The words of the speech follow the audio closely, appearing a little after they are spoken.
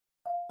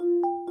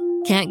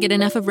Can't get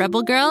enough of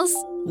Rebel Girls?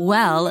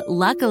 Well,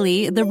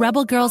 luckily, the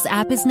Rebel Girls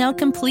app is now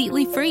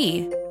completely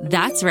free.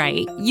 That's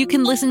right. You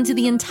can listen to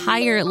the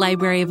entire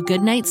library of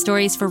goodnight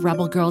stories for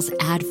Rebel Girls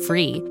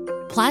ad-free.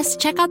 Plus,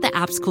 check out the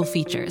app's cool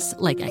features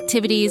like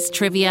activities,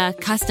 trivia,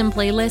 custom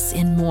playlists,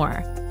 and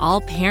more.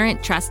 All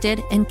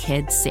parent-trusted and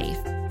kids-safe.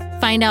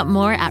 Find out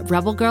more at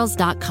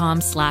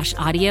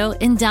rebelgirls.com/audio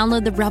and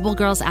download the Rebel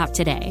Girls app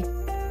today.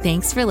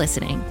 Thanks for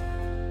listening.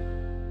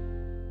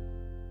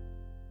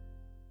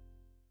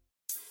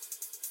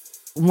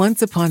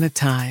 Once upon a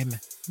time,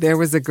 there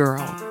was a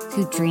girl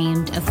who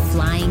dreamed of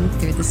flying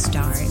through the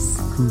stars,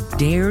 who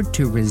dared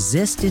to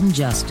resist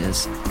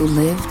injustice, who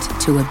lived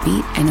to a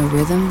beat and a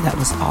rhythm that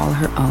was all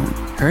her own.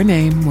 Her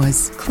name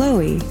was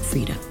Chloe,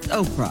 Frida,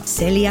 Oprah,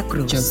 Celia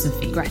Cruz,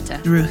 Josephine,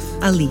 Greta, Ruth,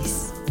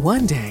 Alice.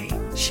 One day,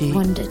 she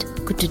wondered,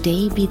 could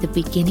today be the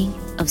beginning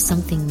of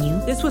something new?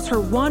 This was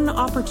her one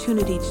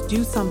opportunity to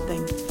do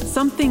something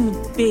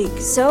big.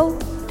 So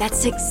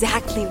that's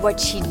exactly what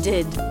she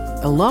did.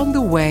 Along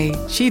the way,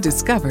 she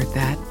discovered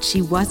that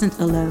she wasn't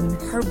alone.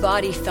 Her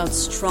body felt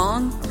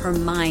strong, her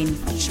mind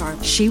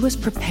sharp. She was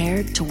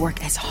prepared to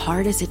work as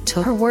hard as it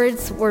took. Her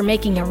words were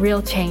making a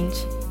real change,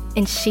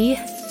 and she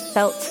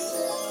felt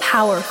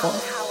powerful.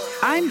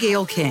 I'm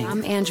Gail King.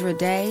 I'm Andra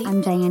Day.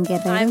 I'm Diane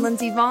Gibbons. I'm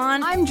Lindsay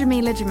Vaughn. I'm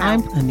Jamila Jamal.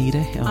 I'm Anita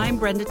Hill. I'm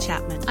Brenda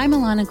Chapman. I'm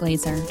Alana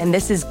Glazer. And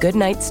this is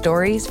Goodnight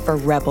Stories for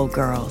Rebel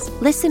Girls.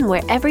 Listen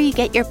wherever you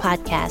get your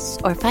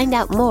podcasts or find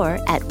out more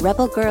at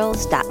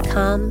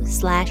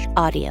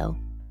rebelgirls.com/audio.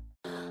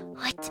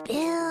 What to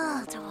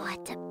build?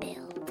 What to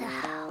build?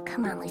 Oh,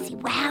 come on, Lucy.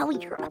 Wow,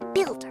 you're a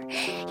builder.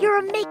 You're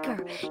a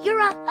maker.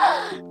 You're a...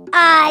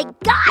 I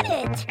got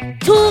it!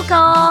 Tool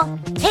call.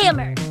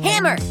 Hammer.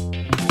 Hammer.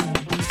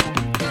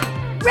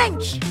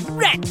 Wrench.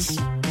 Wrench.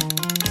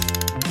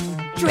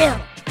 Drill.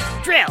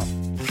 Drill.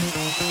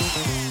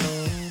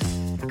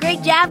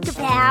 Great job,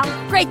 Kapow.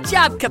 Great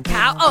job,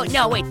 Kapow. Oh,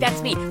 no, wait, that's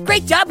me.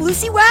 Great job,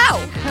 Lucy. Wow.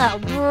 Oh,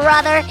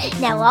 brother.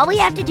 Now all we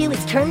have to do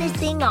is turn this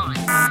thing on.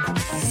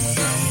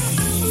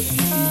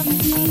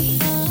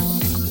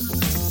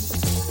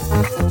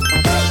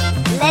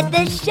 Let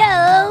the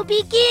show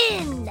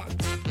begin.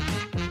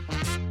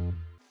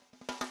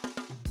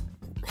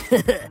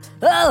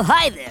 Oh,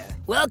 hi there.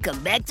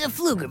 Welcome back to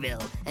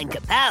Pflugerville and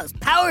Kapow's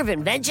Power of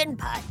Invention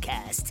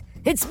podcast.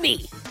 It's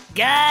me,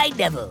 Guy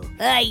Neville.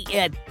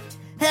 I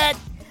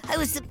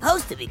was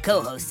supposed to be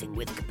co-hosting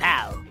with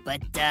Kapow,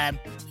 but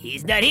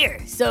he's not here,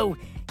 so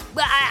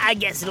I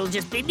guess it'll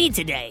just be me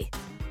today.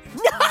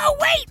 No,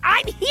 wait,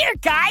 I'm here,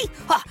 Guy.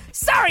 Oh,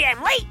 sorry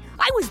I'm late.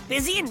 I was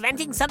busy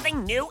inventing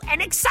something new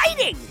and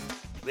exciting.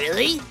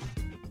 Really?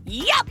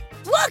 Yup.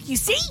 Look, you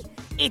see?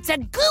 It's a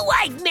goo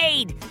I've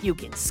made. You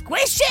can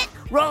squish it,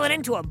 roll it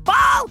into a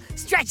ball,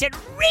 stretch it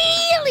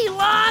really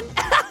long.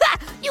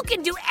 You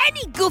can do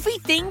any goofy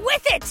thing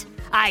with it.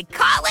 I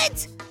call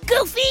it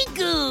Goofy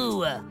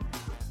Goo.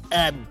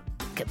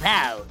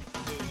 Kapow,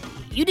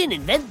 you didn't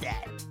invent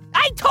that.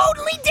 I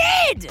totally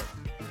did!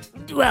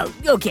 Well,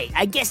 okay,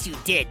 I guess you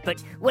did,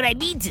 but what I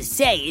mean to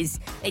say is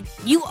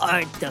you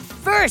aren't the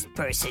first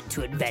person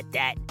to invent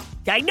that.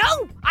 I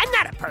know, I'm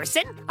not a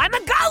person, I'm a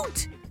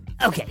goat!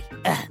 Okay,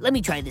 let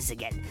me try this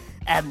again.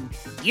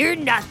 You're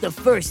not the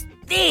first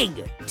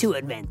thing to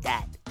invent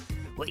that.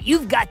 What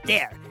you've got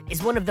there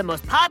is one of the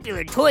most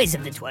popular toys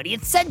of the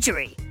 20th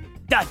century.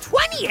 The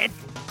 20th?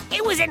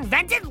 It was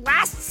invented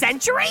last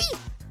century?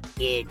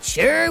 It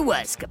sure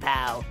was,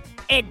 Kapow.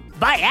 And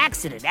by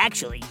accident,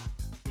 actually.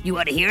 You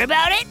want to hear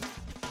about it?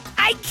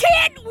 I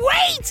can't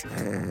wait!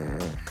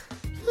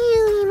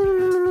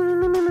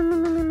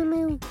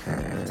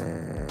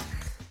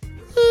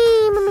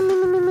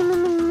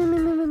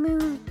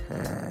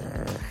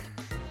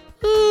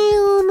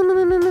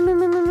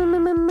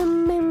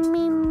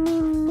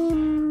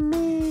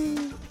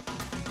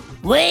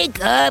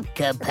 Wake up,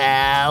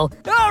 Kapow.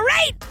 All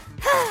right.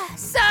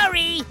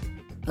 Sorry.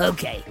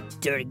 Okay,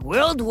 during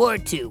World War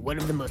II, one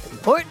of the most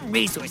important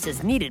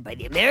resources needed by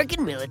the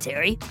American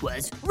military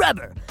was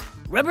rubber.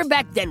 Rubber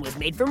back then was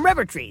made from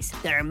rubber trees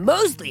that are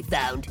mostly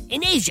found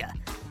in Asia.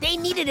 They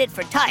needed it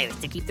for tires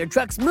to keep their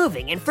trucks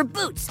moving and for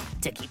boots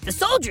to keep the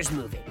soldiers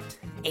moving.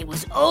 It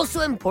was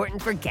also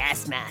important for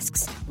gas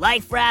masks,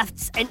 life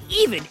rafts, and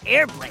even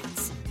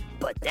airplanes.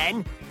 But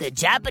then, the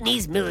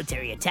Japanese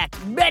military attacked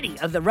many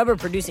of the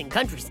rubber-producing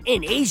countries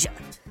in Asia.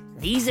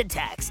 These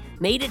attacks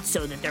made it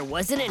so that there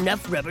wasn't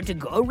enough rubber to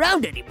go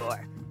around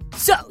anymore.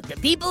 So, the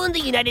people in the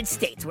United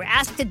States were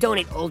asked to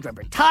donate old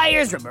rubber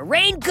tires, rubber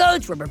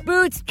raincoats, rubber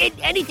boots, and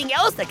anything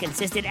else that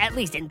consisted at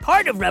least in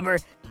part of rubber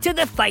to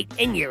the fight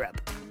in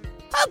Europe.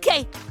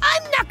 Okay,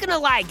 I'm not gonna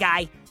lie,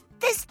 Guy.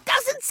 This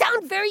doesn't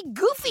sound very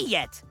goofy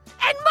yet.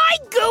 And my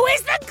goo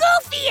is the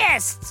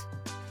goofiest!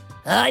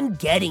 I'm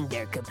getting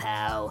there,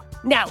 Kapow.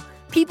 Now,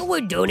 people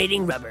were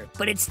donating rubber,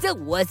 but it still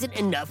wasn't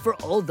enough for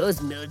all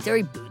those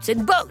military boots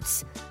and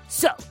boats.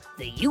 So,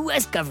 the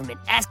U.S.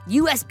 government asked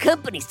U.S.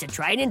 companies to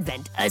try and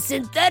invent a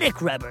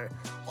synthetic rubber,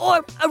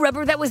 or a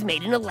rubber that was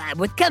made in a lab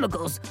with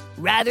chemicals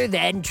rather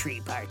than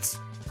tree parts.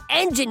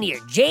 Engineer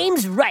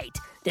James Wright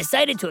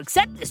decided to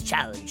accept this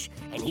challenge,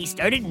 and he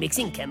started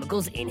mixing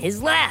chemicals in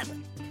his lab.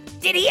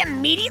 Did he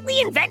immediately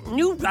invent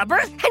new rubber,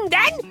 and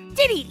then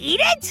did he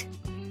eat it?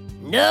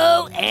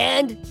 No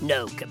and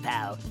no,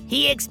 Kapow.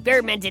 He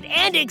experimented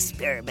and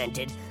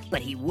experimented,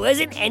 but he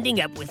wasn't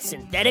ending up with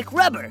synthetic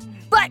rubber.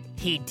 But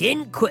he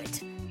didn't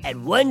quit.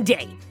 And one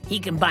day, he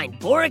combined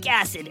boric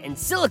acid and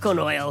silicone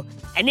oil,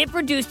 and it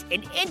produced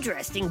an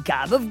interesting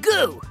gob of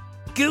goo.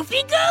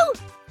 Goofy goo?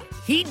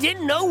 He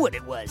didn't know what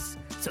it was,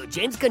 so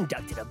James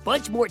conducted a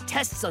bunch more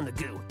tests on the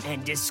goo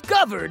and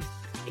discovered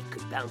it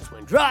could bounce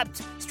when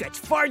dropped, stretch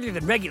farther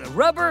than regular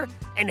rubber,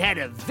 and had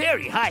a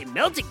very high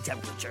melting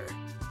temperature.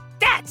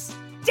 That's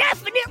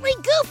definitely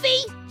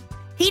goofy!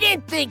 He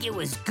didn't think it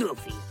was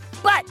goofy,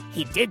 but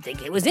he did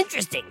think it was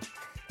interesting.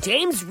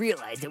 James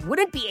realized it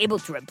wouldn't be able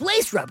to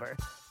replace rubber,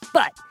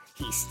 but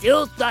he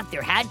still thought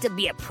there had to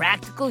be a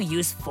practical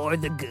use for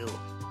the goo.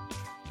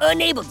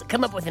 Unable to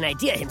come up with an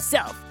idea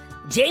himself,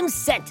 James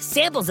sent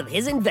samples of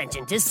his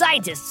invention to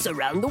scientists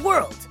around the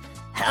world.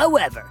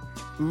 However,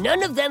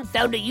 none of them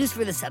found a use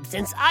for the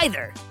substance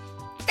either.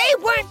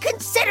 They weren't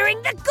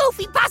considering the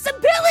goofy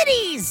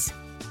possibilities!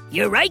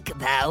 You're right,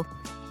 Kapow.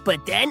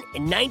 But then,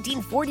 in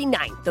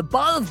 1949, the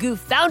ball of goo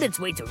found its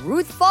way to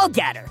Ruth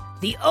Fallgatter,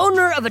 the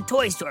owner of a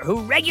toy store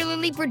who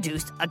regularly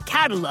produced a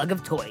catalog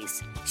of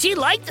toys. She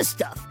liked the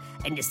stuff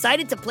and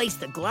decided to place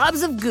the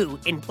globs of goo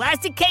in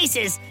plastic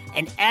cases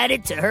and add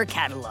it to her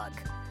catalog.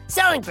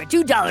 Selling for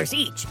 $2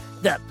 each,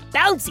 the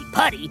Bouncy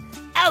Putty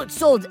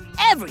outsold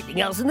everything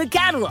else in the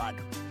catalog.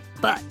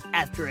 But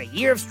after a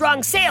year of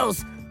strong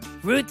sales,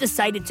 Ruth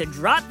decided to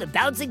drop the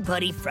Bouncing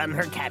Putty from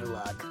her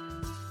catalog.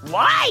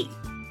 Why?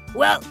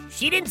 Well,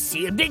 she didn't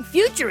see a big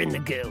future in the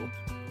goo.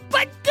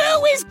 But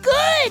goo is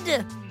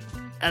good!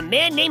 A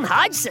man named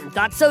Hodgson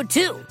thought so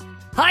too.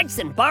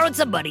 Hodgson borrowed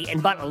some money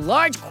and bought a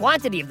large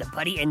quantity of the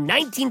putty in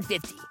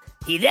 1950.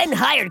 He then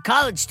hired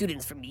college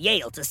students from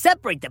Yale to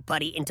separate the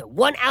putty into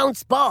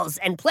 1-ounce balls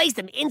and place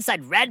them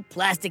inside red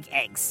plastic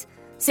eggs.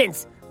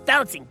 Since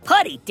Bouncing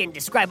Putty didn't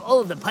describe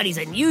all of the putty's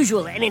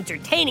unusual and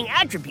entertaining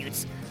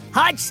attributes,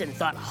 Hodgson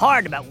thought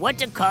hard about what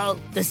to call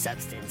the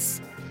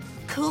substance.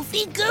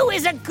 Goofy Goo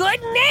is a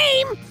good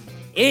name!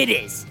 It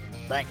is,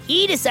 but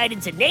he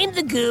decided to name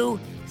the goo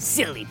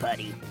Silly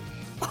Putty.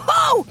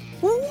 Oh,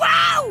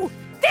 wow!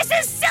 This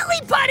is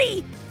Silly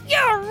Putty!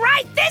 You're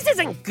right, this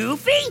isn't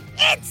goofy!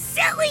 It's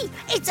silly!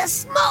 It's a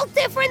small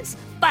difference,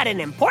 but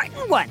an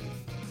important one.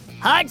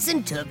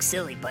 Hodgson took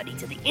Silly Putty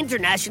to the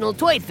International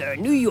Toy Fair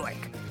in New York,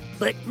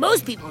 but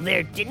most people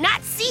there did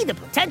not see the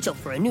potential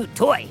for a new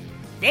toy.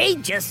 They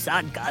just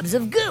saw gobs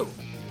of goo.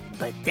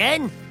 But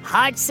then,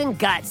 Hodgson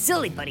got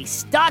Silly Putty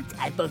stocked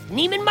at both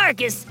Neiman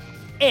Marcus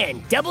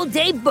and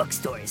Doubleday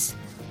bookstores.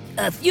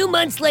 A few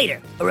months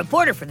later, a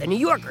reporter for The New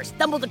Yorker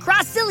stumbled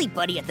across Silly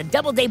Putty at the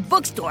Doubleday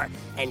bookstore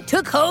and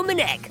took home an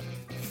egg.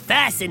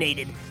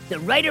 Fascinated, the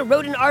writer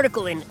wrote an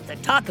article in the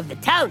Talk of the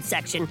Town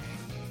section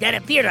that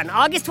appeared on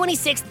August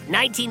 26,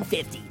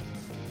 1950.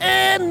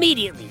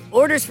 Immediately,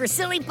 orders for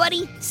Silly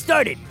Putty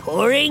started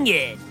pouring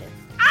in.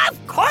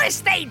 Of course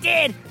they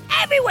did!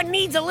 Everyone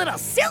needs a little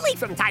silly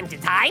from time to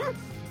time.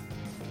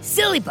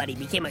 Silly Putty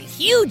became a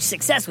huge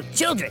success with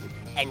children,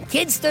 and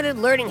kids started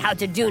learning how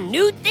to do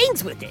new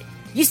things with it.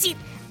 You see,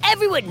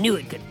 everyone knew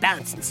it could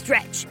bounce and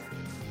stretch.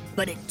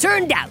 But it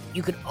turned out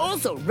you could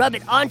also rub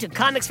it onto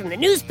comics from the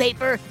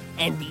newspaper,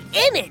 and the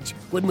image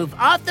would move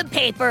off the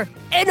paper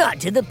and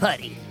onto the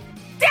putty.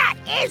 That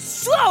is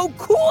so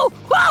cool!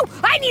 Whoa,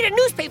 I need a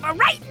newspaper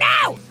right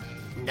now!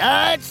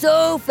 Not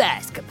so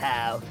fast,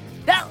 Kapow.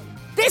 Well,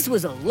 this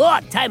was a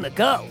long time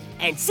ago,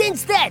 and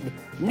since then,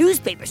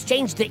 newspapers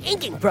changed the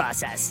inking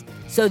process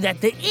so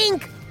that the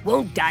ink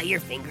won't dye your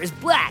fingers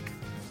black.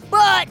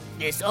 But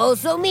this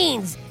also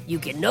means you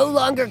can no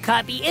longer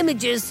copy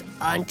images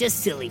onto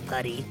Silly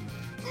Putty.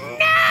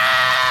 No!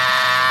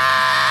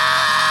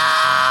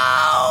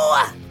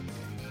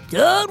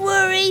 Don't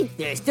worry,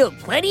 there's still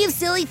plenty of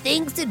silly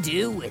things to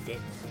do with it.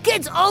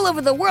 Kids all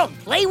over the world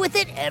play with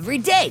it every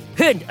day,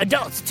 and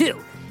adults too.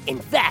 In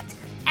fact,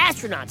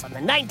 astronauts on the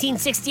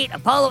 1968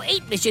 Apollo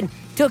 8 mission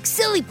took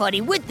Silly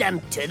Putty with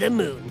them to the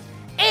moon.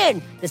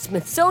 And the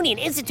Smithsonian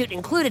Institute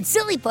included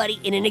Silly Putty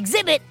in an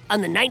exhibit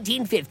on the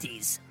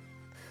 1950s.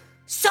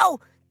 So,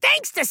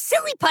 thanks to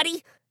Silly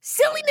Putty,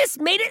 silliness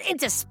made it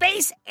into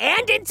space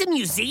and into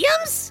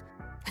museums?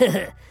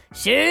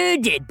 Sure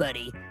did,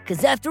 buddy.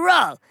 Because after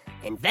all,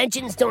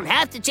 inventions don't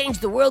have to change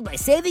the world by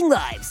saving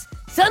lives.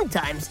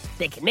 Sometimes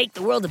they can make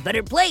the world a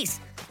better place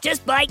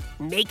just by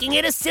making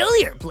it a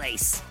sillier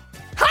place.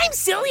 I'm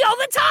silly all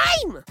the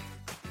time!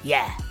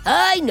 Yeah,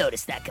 I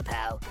noticed that,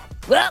 Kapow.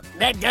 Well,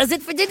 that does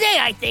it for today,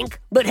 I think.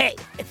 But hey,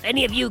 if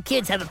any of you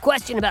kids have a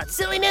question about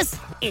silliness,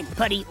 in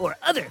putty or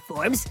other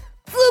forms,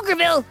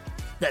 Pflugerville,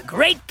 the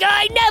great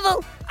guy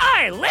Neville,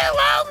 or little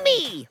old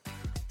me.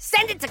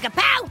 Send it to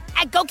Kapow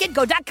at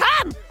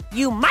GoKidGo.com.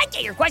 You might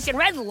get your question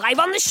read live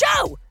on the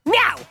show.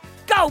 Now,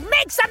 go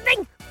make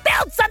something,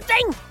 build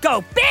something,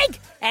 go big,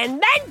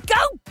 and then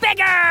go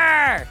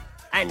bigger.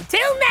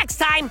 Until next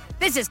time,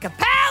 this is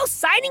Kapow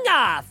signing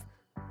off.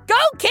 Go,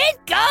 kid,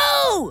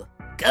 go!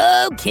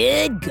 Go,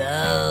 kid,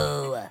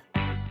 go.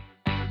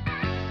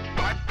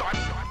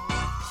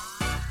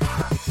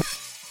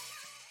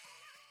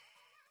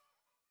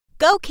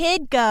 Go,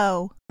 kid,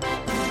 go.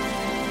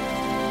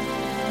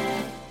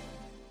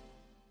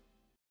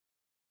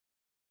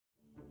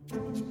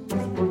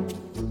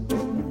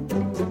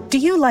 Do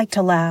you like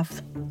to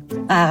laugh?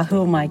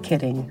 Who am I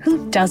kidding?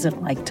 Who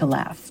doesn't like to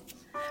laugh?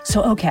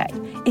 So, okay,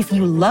 if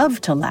you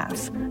love to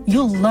laugh,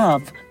 you'll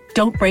love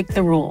Don't Break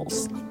the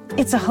Rules.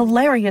 It's a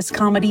hilarious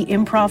comedy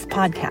improv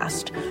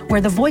podcast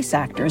where the voice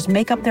actors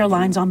make up their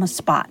lines on the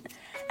spot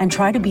and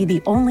try to be the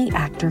only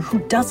actor who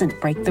doesn't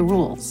break the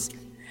rules.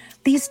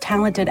 These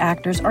talented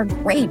actors are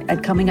great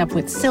at coming up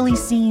with silly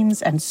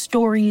scenes and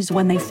stories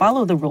when they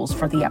follow the rules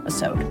for the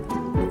episode.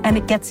 And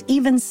it gets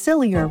even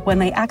sillier when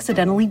they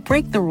accidentally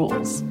break the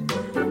rules.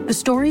 The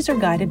stories are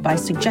guided by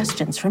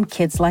suggestions from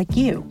kids like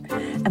you,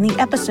 and the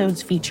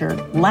episodes feature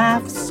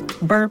laughs,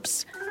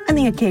 burps, and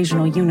the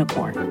occasional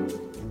unicorn.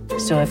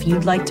 So if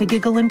you'd like to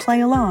giggle and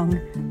play along,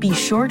 be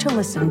sure to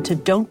listen to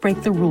Don't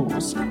Break the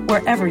Rules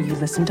wherever you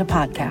listen to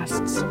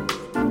podcasts.